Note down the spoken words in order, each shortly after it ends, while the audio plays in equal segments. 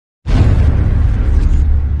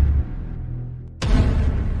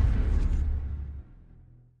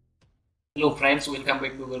Hello friends, welcome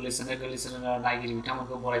back to Gwrlwi channel. Gwrlwi channel नायगिरि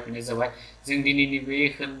बिथांमोनखौ बरायफिननाय जाबाय। जों दिनैनि बे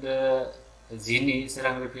खोन्दो 10 नि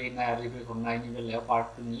सोरां रिफिनाय आरो रिफिखरनायनि बेलायाव पार्ट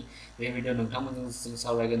 2 नि बे भिडिअ नोंथांमोनजों जों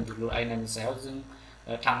सावरायगोन दुलुर आयनानि सायाव। जों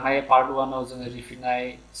थांनाय पार्ट 1 आव जों रिफिनाय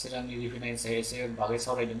सोरांनि रिफिनायनि सायाव एसे बागै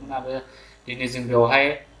सावरायदोंमोन आरो दिनै जों बेवहाय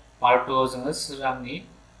पार्ट 2 आव जों सोरांनि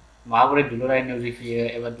माबोरै दुलुर आयनायाव रिफियो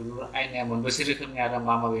एबा दुलुर आयनाया मोनबेसे रोखोमनि आरो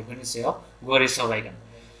मा बेफोरनि सायाव गुवारै सावरायगोन।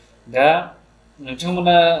 दा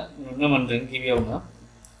नोंथांमोना नुनो मोनदों गिबियावनो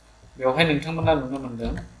बेवहाय नोंथांमोना नुनो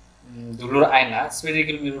मोनदों दुलुर आयना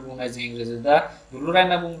स्फेरिकल मिरर बुंनाय जायो इंराजियाव। दा दुलुर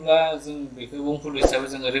आयना बुंब्ला जों बेखौ बुंफुरलु हिसाबै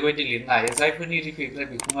जों ओरैबायदि लिरनो हायो जायफोरनि रिफिग्रा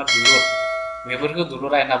बिखुङा दुलुर बेफोरखौ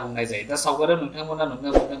दुलुर आयना बुंनाय जायो। दा सावगारियाव नोंथांमोना नुनो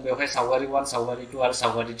मोनदों बेवहाय सावगारि 1, सावगारि 2 आरो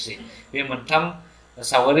सावगारि 3 बे मोनथाम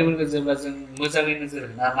सावगारिफोरखौ जेब्ला जों मोजाङै नोजोर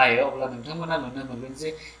होना नायो अब्ला नोंथांमोना नुनो मोनगोन जे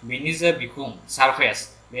बेनि जा बिखुं सारफेस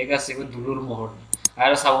बे गासैबो दुलुर महरनि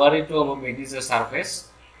आरो सावगारि 2 आवबो बेनि जा सारफेस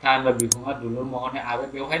थामहिनबा बिखुङा दुलुर महरनि आरो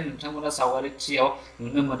बेवहाय नोंथांमोना सावगारि 3 आव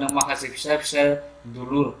नुनो मोनदों माखासे फिसा फिसा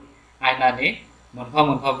दुलुर आयनानि मोनफा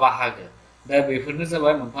मोनफा बाहागो। दा बेफोरनो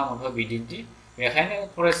जाबाय मोनफा मोनफा बिदिन्थि। बेखायनो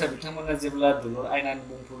फरायसा बिथांमोना जेब्ला दुलुर आयनानि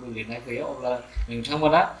बुंफुरलु लिरनाय फैयो अब्ला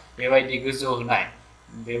नोंथांमोना बेबायदि गोजौआव होनाय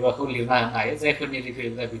बेबाखौ लिरना होनो हायो जायफोरनि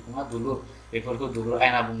रिफिग्रा बिखुङा दुलुर बेफोरखौ दुलुर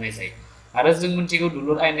आयना बुंनाय जायो। आरो जों मिथिगौ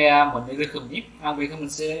दुलुर आयनाया मोननै रोखोमनि। आं बेखौ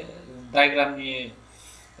मोनसे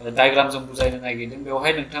डायग्रामजों बुजायनो नागिरदों।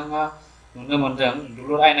 बेवहाय नोंथाङा नुनो मोनदों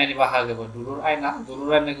दुलुर आयनानि बाहागोफोर दुलुर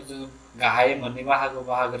आयनाखौ जों गाहायै मोननै बाहागो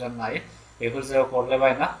राननो हायो। बेफोर जाबाय खरलेब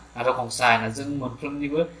आयना आरो खंसा आयना। जों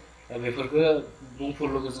मोनफ्रोमनिबो बेफोरखौ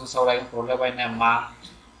बुंफुरलुखौ जों सावरायगोन। खरलेब आयनाया मा,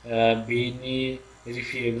 बेनि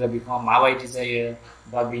रिफिग्रा बिखुङा माबायदि जायो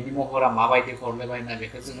बा बेनि महरा माबायदि खरलेब आयना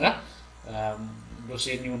बेखौ जोङो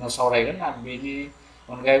दसेनि उनाव सावरायगोन। आरो बेनि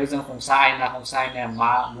अनगायैबो जों खंसा आयनाया मा,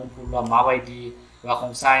 बुंफुरलुआ माबायदि बा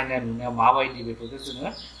खंसा आयनाया नुनायाव माबायदि बेफोरखौ जोङो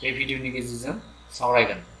बे भिडिअनि गेजेरजों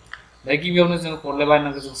सावरायगोन। दा गिबियावनो जों खरलेब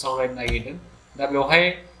आयनाखौ जों सावरायनो नागिरदों। दा बेवहाय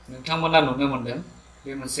नोंथांमोना नुनो मोनदों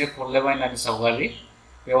बे मोनसे खरलेब आयनानि सावगारि।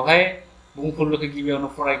 बेवहाय बुंफुरलुखौ गिबियावनो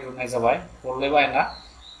फरायग्रोनाय जाबाय। खरलेब आयना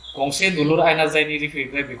गंसे दुलुर आयना जायनि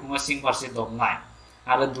रिफिग्रा बिखुङा सिं फारसे दबनाय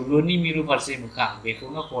आरो दुलुरनि मिरु फारसे मोखां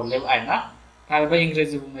बेखौनो खरलेब आयना थामहिनबा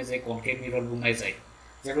इंराजियाव बुंनाय जायो कनकेभ मिरर बुंनाय जायो।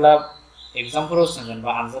 जेब्ला एग्जामफोराव सोंगोन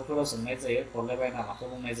बा आनजादफोराव सोंनाय जायो खरलेब आयना माखौ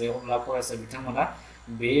बुंनाय जायो अब्ला फरायसा बिथांमोना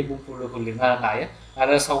बे बुंफुरलुखौ लिरना होनो हायो।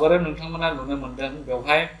 आरो सावगारियाव नोंथांमोना नुनो मोनदों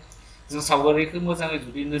बेवहाय जों सावगारिखौ मोजाङै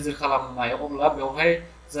जुदि नोजोर खालामनो हायो अब्ला बेवहाय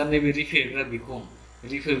जा नैबे रिफिग्रा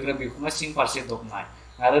बिखुङा सिं फारसे दबनाय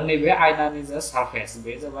आरो नैबे आयनानि जा सारफेस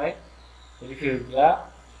बे जाबाय रिफिग्रा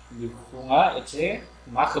बिखुङा एसे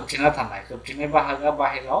खोबथेना खोबथेनाय बाहागोआ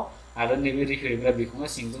बाहेराव आरो नैबे रिफिग्रा बिखुङा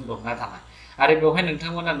सिंजों दबना थानाय। आरो बेवहाय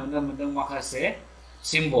नोंथांमोना नुनो मोनदों माखासे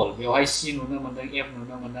सिम्बल। बेवहाय C नुनो मोनदों, F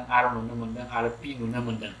नुनो मोनदों, R नुनो मोनदों आरो P नुनो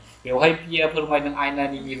मोनदों। बेवहाय P आ फोरमायदों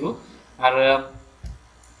आयनानि मिरु आरो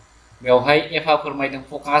बेवहाय F आ फोरमायदों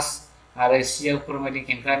फकास आरो C आ फोरमायदों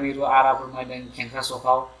खेंख्रा मिरु, R आ फोरमायदों खेंख्रा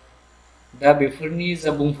सखाव। दा बेफोरनि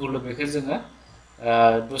जा बुंफुरलु बेखौ जोङो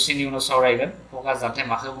दसेनि उनाव सावरायगोन। फकास जान्थाय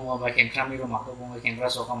माखौ बुङो बा खेंख्रा मिरु माखौ बुङो, खेंख्रा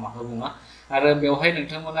सखाव माखौ बुङो। आरो बेवहाय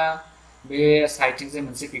नोंथांमोना बे साइडथिं जे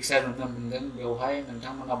मोनसे पिक्सार नुनो मोनदों बेवहाय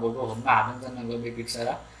नोंथांमोना बयबो हमनो हादों जानांगौ बे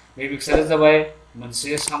पिक्सारा जाबाय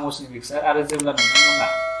मोनसे सामसनि पिक्सार। आरो जेब्ला नोंथांमोना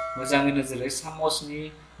मोजाङै नोजोरै सामसनि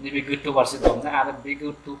नैबे गोथौ फारसे दबनाय आरो बे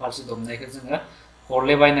गोथौ फारसे दबनायखौ जोङो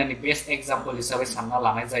खरलेब आयनानि बेस्ट एग्जाम्पल हिसाबै सानना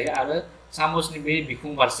लानाय जायो। आरो सामसनि बे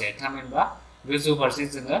बिखुं फारसे थामहिनबा गोजौ फारसे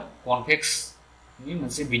जोङो कनभेक्सनि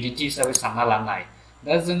मोनसे बिदिन्थि हिसाबै सानना लानो हायो।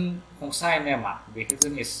 दा जों खंसा आयनाया मा बेखौ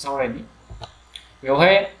जों एसे सावरायनि।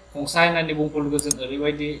 बेवहाय खंसा आयनानि बुंफुरलुखौ जों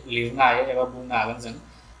ओरैबायदि लिरनो हायो एबा बुंनो हागोन जों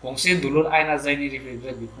गंसे दुलुर आयना जायनि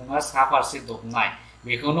रिफिग्रा बिखुङा सा फारसे दबनाय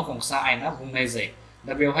बेखौनो खंसा आयना बुंनाय जायो।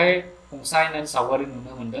 दा बेवहाय खंसा आयनानि सावगारि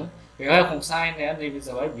नुनो मोनदों। बेवहाय खंसा आयनाया नैबे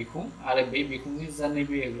जाबाय बिखुं आरो बे बिखुंनि जा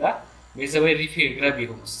नैबे बे जाबाय रिफिग्रा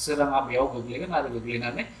बिखुं। सोराङा बेयाव गोग्लैगोन आरो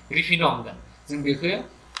गोग्लैनानै रिफिनो हमगोन। जों बेखौ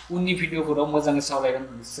उननि भिडिअफोराव मोजाङै सावरायगोन।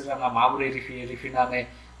 सोराङा माबोरै रिफियो, रिफिनानै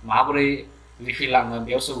माबोरै रिफिलाङो,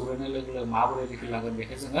 बेयाव सौग्रोनाय लोगो लोगो माबोरै रिफिलांगोन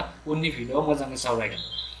बेखौ जोङो उननि भिडिअआव मोजाङै सावरायगोन।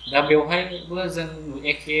 दा बेवहायबो जों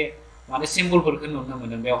एखे सिम्बलफोरखौ नुनो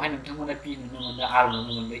मोनो। बेवहाय नोंथांमोना P नुनो मोनदों, R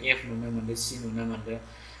नुनो मोनदों, F नुनो मोनदों, C नुनो मोनदों।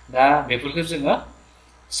 दा बेफोरखौ जोङो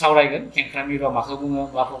सावरायगोन। खेंख्रा मिरुआ माखौ बुङो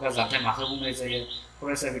बा फकास जान्थाय माखौ बुंनाय जायो।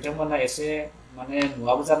 फरायसा बिथांमोना एसे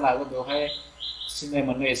नुवाबो जानो हागौ, बेवहाय सिनाय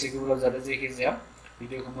मोननो एसे गोब्राब जादों। जायखिजाया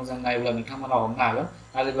भिडिअखौ मोजां नायोब्ला नोंथांमोना हमनो हागोन।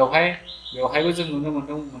 आरो बेवहायबो जों नुनो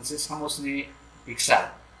मोनदों मोनसे सामसनि पिक्सार।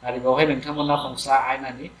 आरो बेवहाय नोंथांमोना खंसा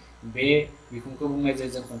आयनानि बे बिखुंखौ बुंनाय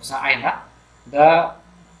जायो जों खंसा आयना। दा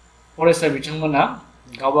फरायसा बिथांमोना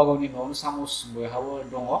गावबा गावनि न'आवनो सामस बयहाबो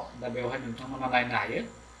दङ। दा बेवहाय नोंथांमोना नायनो हायो।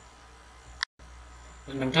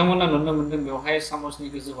 नोंथांमोना नुनो मोनदों बेवहाय सामसनि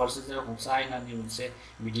गोजौ फारसे जेराव गंसे आयनानि मोनसे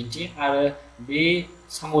बिदिन्थि आरो बे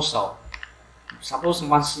सामसाव साप'ज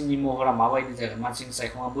मानसिनि महरा माबायदि जागोन मानसिनि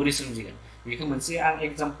सायखङा बोरै सोमजिगोन बेखौ मोनसे आं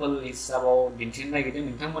एग्जाम्पल हिसाबाव दिन्थिनो नागिरदों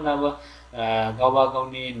नोंथांमोनाबो गावबा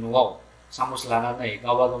गावनि न'आव सामस लानानै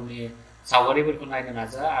गावबा गावनि सावगारिफोरखौ नायनो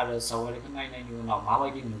नाजा आरो सावगारिखौ नायनायनि उनाव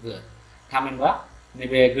माबायदि नुगोन थामहिनबा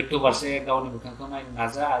नैबे गोथौ फारसे गावनि मोखांखौ नायनो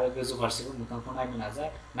नाजा आरो गोजौ फारसेबो मोखांखौ नायनो नाजा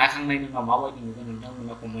नायखांनायनि उनाव माबायदि नुगोन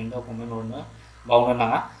नोंथांमोना कमेन्टआव कमेन्ट हरनो बावनो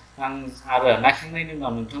नाङा आं आरो नायखांनायनि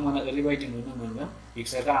उनाव नोंथांमोना ओरैबायदि नुनो मोनगोन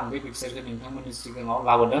पिक्सारखौ आं बे पिक्सारखौ नोंथांमोननि सिगाङाव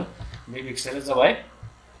लाबोदों बे पिक्सारा जाबाय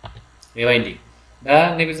बेबायदि दा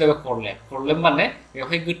नैबे जाबाय खरलेब माने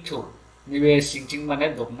बेवहाय गोथौ नैबे सिंथिं माने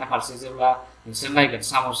दखना फारसे जेब्ला नोंसोर नायगोन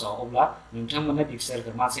सामसाव अब्ला नोंथांमोना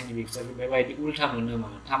पिक्सारखौ मानसिनि पिक्सारखौ बेबायदि उल्था नुनो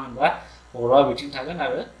मोनो थामहिनबा खर'आ बिथिं थागोन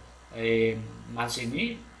आरो मानसिनि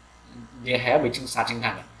देहाया बिथिं साथिं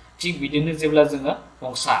थागोन थिग बिदिनो जेब्ला जोङो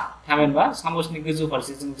गंसा थामहिनबा सामसनि गोजौ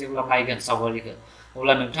फारसे जों जेब्ला नायगोन सावगारिखौ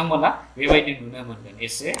अब्ला नोंथांमोना बेबायदि नुनो मोनगोन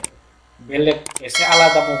एसे बेलेग एसे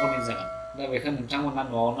आलादा महरनि जागोन दा बेखौ नोंथांमोना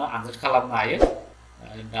न'आवनो आनजाद खालामनो हायो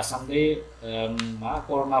दासान्दि मा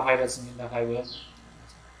कर'ना भाइरासनि थाखायबो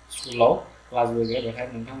स्कुलाव क्लासबो गैया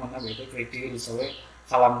बेखायनो नोंथांमोना बेखौ प्रेक्टिकेल हिसाबै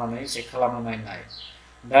खालामनानै चेक खालामना नायनो हायो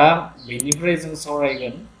दा बेनिफ्राय जों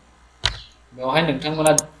सावरायगोन बेवहाय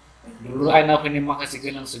नोंथांमोना दुलुर आयनाफोरनि माखासे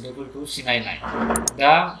गोनां सोदोबफोरखौ सिनायनाय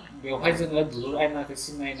दा बेवहाय जोङो दुलुर आयनाखौ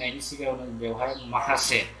सिनायनायनि सिगाङावनो बेवहाय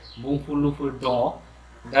माखासे बुंफुरलुफोर दङ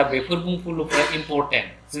दा बेफोर बुंफुरलुफोरा इम्परटेन्ट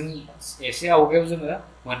जों एसे आवगायाव जोङो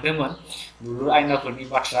मोनदोंमोन दुलुर आयनाफोरनि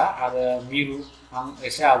बाथ्रा आरो मिरु आं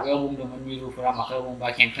एसे आवगायाव बुंदोंमोन मिरुफोरा माखौ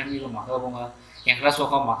बुङो खेंख्रा मिरु माखौ बुङो खेंख्रा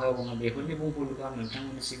सखा माखौ बुङो बेफोरनि बुंफुरलुखौ आं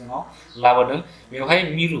नोंथांमोननि सिगाङाव लाबोदों बेवहाय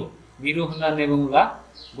मिरु होननानै बुङोब्ला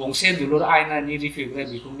गंसे दुलुर आयनानि रिफिग्रा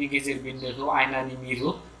बिखुंनि गेजेर बिन्दोखौ आयनानि मिरु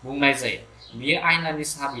बुंनाय जायो बेयो आयनानि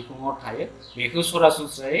सा बिखुङाव थायो बेखौ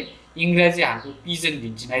सरासनस्रायै इंराजि हांखो पि जों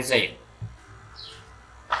दिन्थिनाय जायो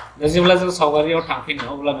दा जेब्ला जों सावगारियाव थांफिनो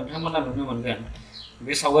अब्ला नोंथांमोना नुनो मोनगोन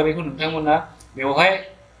बे सावगारिखौ नोंथांमोना बेवहाय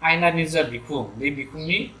आयनानि जा बिखुं बे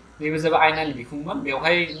बिखुंनि नैबे जाबाय आयनानि बिखुंमोन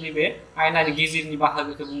बेवहाय नैबे आयनानि गेजेरनि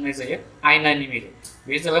बाहागोखौ बुंनाय जायो आयनानि मिरु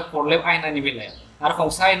बे जाबाय खरलेब आयनानि बेलायाव आरो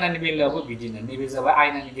गंसे आयनानि बेलायावबो बिदिनो नैबे जाबाय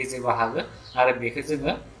आयनानि गेजेर बाहागो आरो बेखौ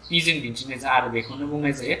जोङो पिजों दिन्थिनाय जायो आरो बेखौनो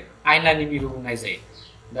बुंनाय जायो आयनानि मिरु बुंनाय जायो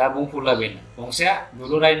दा बुंफुरला बेनो गंसे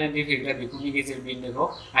दुलुर आयनानि रिफिग्रा बिखुंनि गेजेर बिन्दोखौ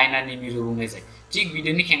आयनानि मिरु बुंनाय जायो थिग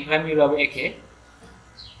बिदिनो खेंख्रा मिरुआबो एखे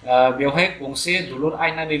बेवहाय गंसे दुलुर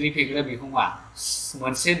आयनानि रिफिग्रा बिखुङा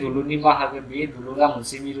मोनसे दुलुरनि बाहागो बे दुलुरा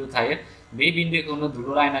मोनसे मिरु थायो बे बिन्दोखौनो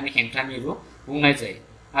दुलुर आयनानि खेंख्रा मिरु बुंनाय जायो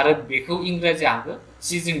आरो बेखौ इंराजि हांखो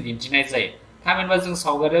सि जों दिन्थिनाय जायो थामहिनबा जों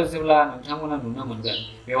सावगारियाव जेब्ला नोंथांमोना नुनो मोनगोन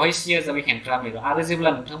बेवहाय सिया जाबाय खेंख्रा मिरु आरो जेब्ला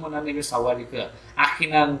नोंथांमोना नैबे सावगारिखौ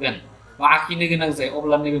आखिनांगोन बा आखिनो गोनां जायो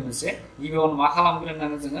अब्ला नैबे मोनसे गिबियावनो मा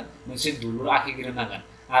खालामग्रोनांगोन जोङो मोनसे दुलुर आखिग्रोनांगोन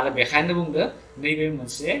आरो बेखायनो बुंदो नैबे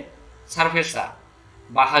मोनसे सारफेसा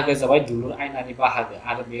बाहागो जाबाय दुलुर आयनानि बाहागो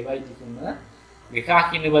आरो बेबायदिखौनो बेखौ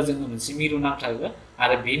आखिनोबा जोङो मोनसे मिरु नांथारगौ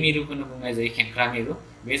आरो बे मिरुखौनो बुंनाय जायो खेंख्रा मिरु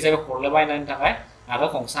बे जाबाय खरलेब आयनानि थाखाय आरो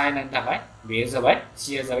गंसे आयनानि थाखाय बेयो जाबाय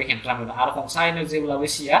सिया जाबाय खेंख्रा मिरु आरो गंसे आयनायाव जेब्लाबो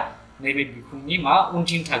सिया नैबे बिखुंनि मा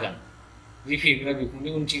उनथिं थागोन रिफिग्रा बिखुंनि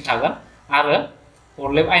उनथिं थागोन आरो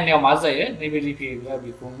खरलेब आयनायाव मा जायो नैबे रिफिग्रा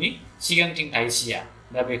बिखुंनि सिगांथिं थायो सिया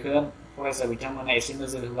दा बेखौ फरायसा बिथांमोना एसे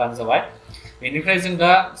नोजोर होब्लानो जाबाय बेनिफ्राय जों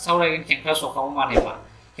दा सावरायगोन खेंख्रा सखाव माने मा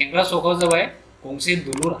खेंख्रा सखाव जाबाय गंसे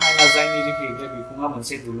दुलुर आयना जायनि रिफिग्रा बिखुङा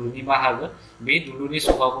मोनसे दुलुरनि बाहागो बे दुलुरनि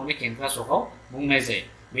सखाखौनो खेंख्रा सखाव बुंनाय जायो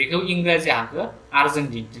बेखौ इंराजि हांखो आर जों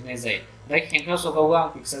दिन्थिनाय जायो दा खेंख्रा सखावखौ आं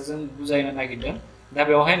पिक्सारजों बुजायनो नागिरदों दा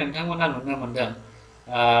बेवहाय नोंथांमोना नुनो मोनदों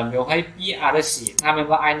बेवहाय पि आरो सि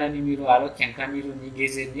थामहिनबा आयनानि मिरु आरो खेंख्रा मिरुनि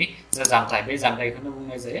गेजेरनि जा जानथाय बे जानथायखौनो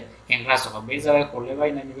बुंनाय जायो खेंख्रा सखाव बे जाबाय खरलेब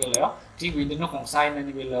आयनानि बेलायाव थिग बिदिनो गंसे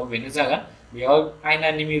आयनानि बेलायाव बेनो जागोन बेयाव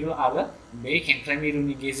आयनानि मिरु आरो बे खेंख्रा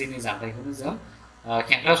मिरुनि गेजेरनि जानथायखौनो जों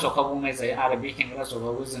खेंख्रा सखाव बुंनाय जायो आरो बे खेंख्रा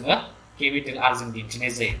सखावखौ जोङो केपिटेल आर जों दिन्थिनाय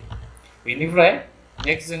जायो बेनिफ्राय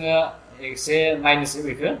नेक्स्ट जोङो एसे नायनोसै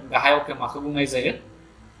बेखौ गाहाय अक्षर माखौ बुंनाय जायो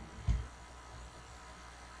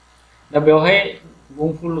दा बेवहाय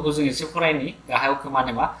बुंफुरलुखौ जों एसे फरायनि गाहाय अक्षर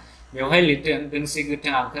माने मा बेवहाय लिरदों दोंसे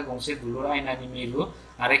गोथां हांखो गंसे दुलुर आयनानि मिरु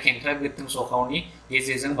आरो खेंख्रा गोथां सखावनि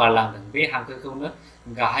गेजेरजों बारलांदों बे हांखोखौनो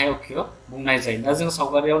गाहाय अक्षर बुंनाय जायो दा जों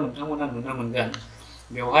सावगारियाव नोंथांमोना नुनो मोनगोन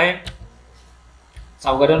बेवहाय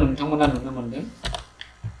सावगारियाव नोंथांमोना नुनो मोनदों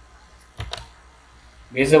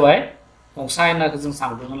बे जाबाय गंसे आयनाखौ जों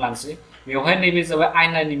सानग्रोना लानोसै बेवहाय नैबे जाबाय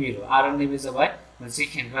आयनानि मिरु आरो नैबे जाबाय मोनसे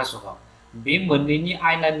खेंख्रा सखाव बे मोननैनि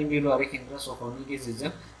आयनानि मिरु आरो खेंख्रा सखावनि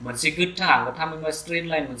गेजेरजों मोनसे गोथां हांखो थामहिनबा स्ट्रेट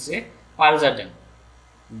लाइन मोनसे पार जादों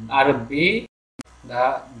आरो बे दा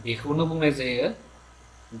बेखौनो बुंनाय जायो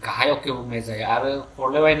गाहाय अक्षर बुंनाय जायो। आरो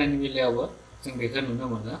खरलेबायनायनि बेलायावबो जों बेखौ नुनो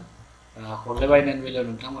मोनो। खरलेबायनायनि बेलायाव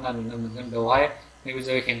नोंथांमोना नुनो मोनगोन बेवहाय नैबे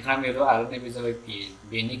जाबाय खेंख्रा मिरु आरो नैबे जाबाय पि,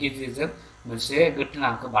 बेनि गेजेरजों मोनसे गोथों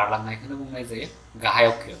हांखो बारलांनायखौनो बुंनाय जायो गाहाय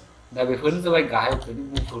अक्षर। दा बेफोरनो जाबाय गाहाय अक्षरनि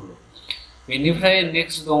बुंफुरलु। बेनिफ्राय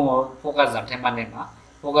नेक्स्ट दङ फकास जानथाय माने मा?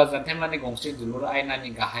 फकास जानथाय माने गंसे दुलुर आयनानि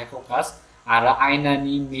गाहाय फकास आरो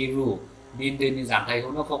आयनानि मिरु बिन्दोनि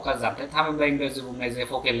जानथायखौनो फकास जानथाय, थामहिनबा इंराजि बुंनाय जायो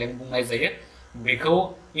फकेल लेंथ बुंनाय जायो। बेखौ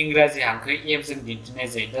इंराजि हांखो एफ जों दिन्थिनाय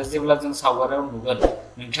जायो। दा जेब्ला जों सावगारियाव नुगोन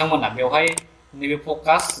नोंथांमोना बेवहाय नैबे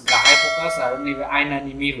फकास, गाहाय फकास आरो नैबे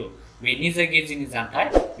आयनानि मिरु बेनि जे गेजेरनि जानथाय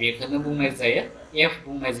बेखौनो बुंनाय जायो एफ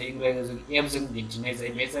बुंनाय जायो। इंराजिजों एफ जों दिन्थिनाय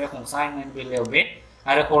जायो। बे जाबाय गंसे आयनानि बेलायाव बे।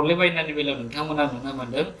 आरो खरलेबायनायनि बेलायाव नोंथांमोना नुनो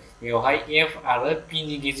मोनदों बेवहाय एफ आरो पि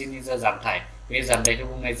नि गेजेरनि जा जानथाय बे जानथायखौ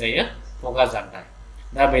बुंनाय जायो फकास जानथाय।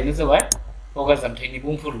 दा बेनो जाबाय फकास जानथायनि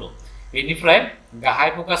बुंफुरलु। बेनिफ्राय गाहाय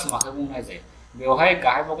फकास माखौ बुंनाय जायो? बेवहाय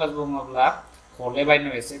गाहाय फकास बुङोब्ला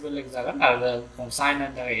खरलेबायनायाव एसे बेलेग जागोन आरो गंसे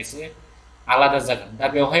आयनानि थाखाय एसे आलादा जागोन। दा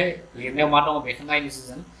बेवहाय लिरनायाव मा दङ बेखौ नायनोसै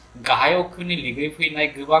जों। गाहाय अक्षरनि लिगै फैनाय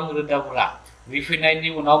गोबां रोदाफोरा रिफिनायनि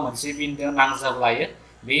उनाव मोनसे बिन्दोआव नांजाबलायो।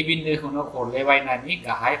 बे बिन्दोखौनो खरलेबायनायनि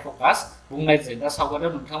गाहाय फकास बुंनाय जायो। दा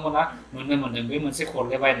सावगारियाव नोंथांमोना नुनो मोनदों बे मोनसे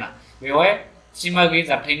खरलेबायना। बेवहाय सिमा गैयै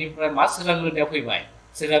जानथायनिफ्राय मा सोरां रोदाया फैबाय,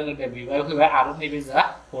 सोरां रोदाया बेवहाय फैबाय आरो नैबे जा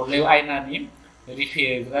खरले आयनानि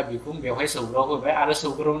रिफिग्रा बिखुं बेवहाय सौग्रावहोबाय आरो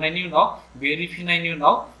सौग्रावनायनि उनाव बे रिफिनायनि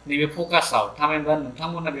उनाव नैबे फकासाव, थामहिनबा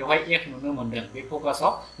नोंथांमोना बेवहाय एफ नुनो मोनदों, बे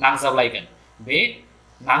फकासाव नांजाबलायगोन। बे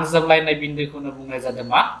नांजाबलायनाय बिन्दोखौनो बुंनाय जादों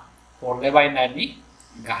मा? खरलेबायनायनि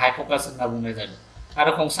गाहाय फकास होनना बुंनाय जादों।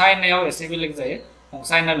 आरो खंसा आयनायाव एसे बेलेग जायो।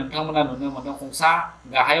 खंसा आयना नोंथांमोना नुनो मोनदों खंसा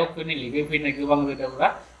गाहाय अक्षरनि लिगै फैनाय गोबां रोदाफोरा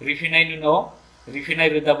रिफिनायनि उनाव रिफिनाय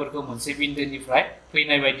रोदाफोरखौ मोनसे बिन्दोनिफ्राय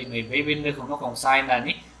फैनाय बायदि नुयो। बे बिन्दोखौनो खंसा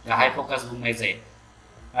आयनानि गाहाय फकास बुंनाय जायो।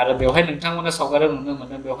 आरो बेवहाय नोंथांमोना सावगारियाव नुनो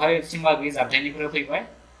मोनदों बेवहाय सिमा गैयै जानथायनिफ्राय फैबाय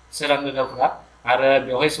सोरां रोदाफोरा आरो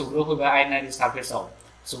बेवहाय सौग्रावफैबाय आयनानि सारफेसाव,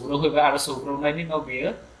 सौग्रावफैबाय आरो सौग्रावनायनि उनाव बेयो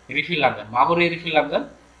रिफिलांगोन। माबोरै रिफिलांगोन?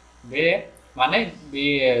 बे माने बे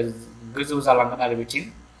गोजौ जालांगोन आरो बिथिं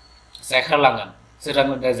जायखारलांगोन, सोरां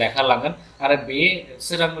रोदाया जायखारलांगोन आरो बे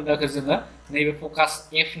सोरां रोदाखौ जोङो नैबे फकास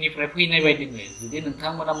एफ निफ्राय फैनाय बायदि नुयो। जुदि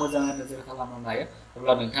नोंथांमोना मोजाङै नोजोर खालामनो हायो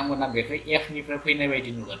अब्ला नोंथांमोना बेखौ एफ निफ्राय फैनाय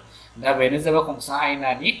बायदि नुगोन। दा बेनो जाबाय खंसा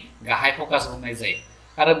आयनानि गाहाय फकास बुंनाय जायो।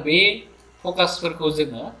 आरो बे फकासफोरखौ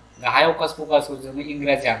जोङो गाहाय फकासखौ जोङो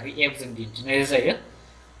इंराजि हांखो एफ जों दिन्थिनाय जायो।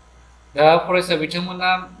 दा फरायसा बिथांमोना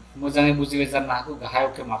मोजाङै बुजिबाय जानो हागौ गाहाय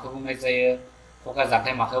अक्षर माखौ बुंनाय जायो, फकास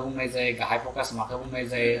जानथाय माखौ बुंनाय जायो, गाहाय फकास माखौ बुंनाय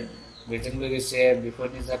जायो। बेजों लोगोसे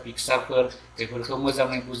बेफोरनि जा पिक्सारफोर बेफोरखौ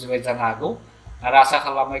मोजाङै बुजिबाय जानो हागौ। आरो आसा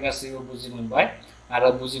खालामबाय गासैबो बुजि मोनबाय। आरो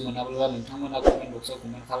बुजि मोनाब्ला नोंथांमोना कमेन्ट बक्सआव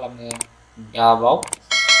कमेन्ट खालामनो दाबाव।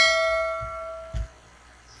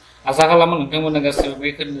 आसा खालामो नोंथांमोना गासैबो बे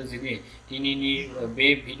खोन्दो जिनि दिनैनि बे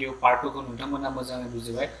भिडिअ पार्ट 2 खौ नोंथांमोना मोजाङै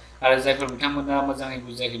बुजिबाय। आरो जायफोर बिथांमोना मोजाङै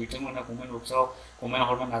बुजियाखै बिथांमोना कमेन्ट बक्सआव कमेन्ट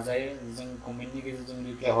हरनो नाजायो। जों कमेन्टनि गेजेरजों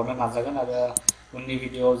रिप्लाय हरनो नाजागोन आरो उननि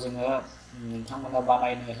भिडिअआव जोङो नोंथांमोना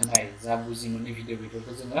बानायनो होनाय जा बुजि मोनै भिडिअ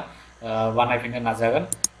बेफोरखौ जोङो बानायफिननो नाजागोन।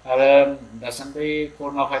 आरो दासान्दि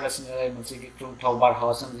कर'ना भाइरासनि मोनसे गिख्रंथाव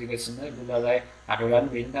बारहावा सोमजिगासिनो दुलाराय हादरानो।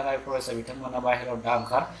 बेनि थाखाय फरायसा बिथांमोना बाहेरायाव दा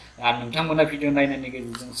ओंखार। नोंथांमोना भिडिअ नायनायनि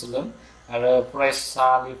गेजेरजों सोलों। आरो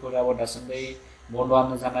फरायसालिफोराबो दासान्दि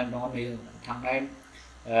बन्द'आनो जानानै दङ। नै थांनाय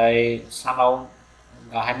सानाव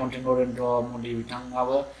गाहाय मन्थ्रि नरेन्द्र मदि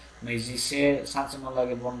बिथाङाबो 21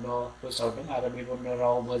 सानसिमहालागै बन्द' फोसावदों। आरो बे बन्द'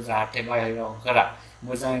 रावबो जाहाथे बाहेरायाव ओंखारा,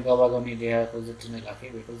 मोजाङै गावबा गावनि देहाखौ जोथोनै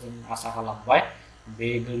लाखियो बेखौ जों आसा खालामबाय बे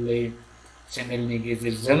गोरलै चेनेलनि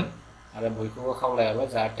गेजेरजों। आरो बयखौबो खावलायबाय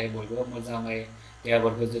जाहाथे बयबो मोजाङै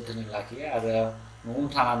देहाफोरखौ जोथोनै लाखियो आरो न'आव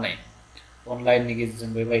थानानै अनलाइननि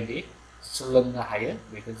गेजेरजों बेबायदि सोलोंनो हायो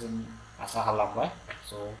बेखौ जों आसा खालामबाय।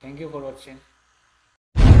 स' थेंक इउ फर वाचिं।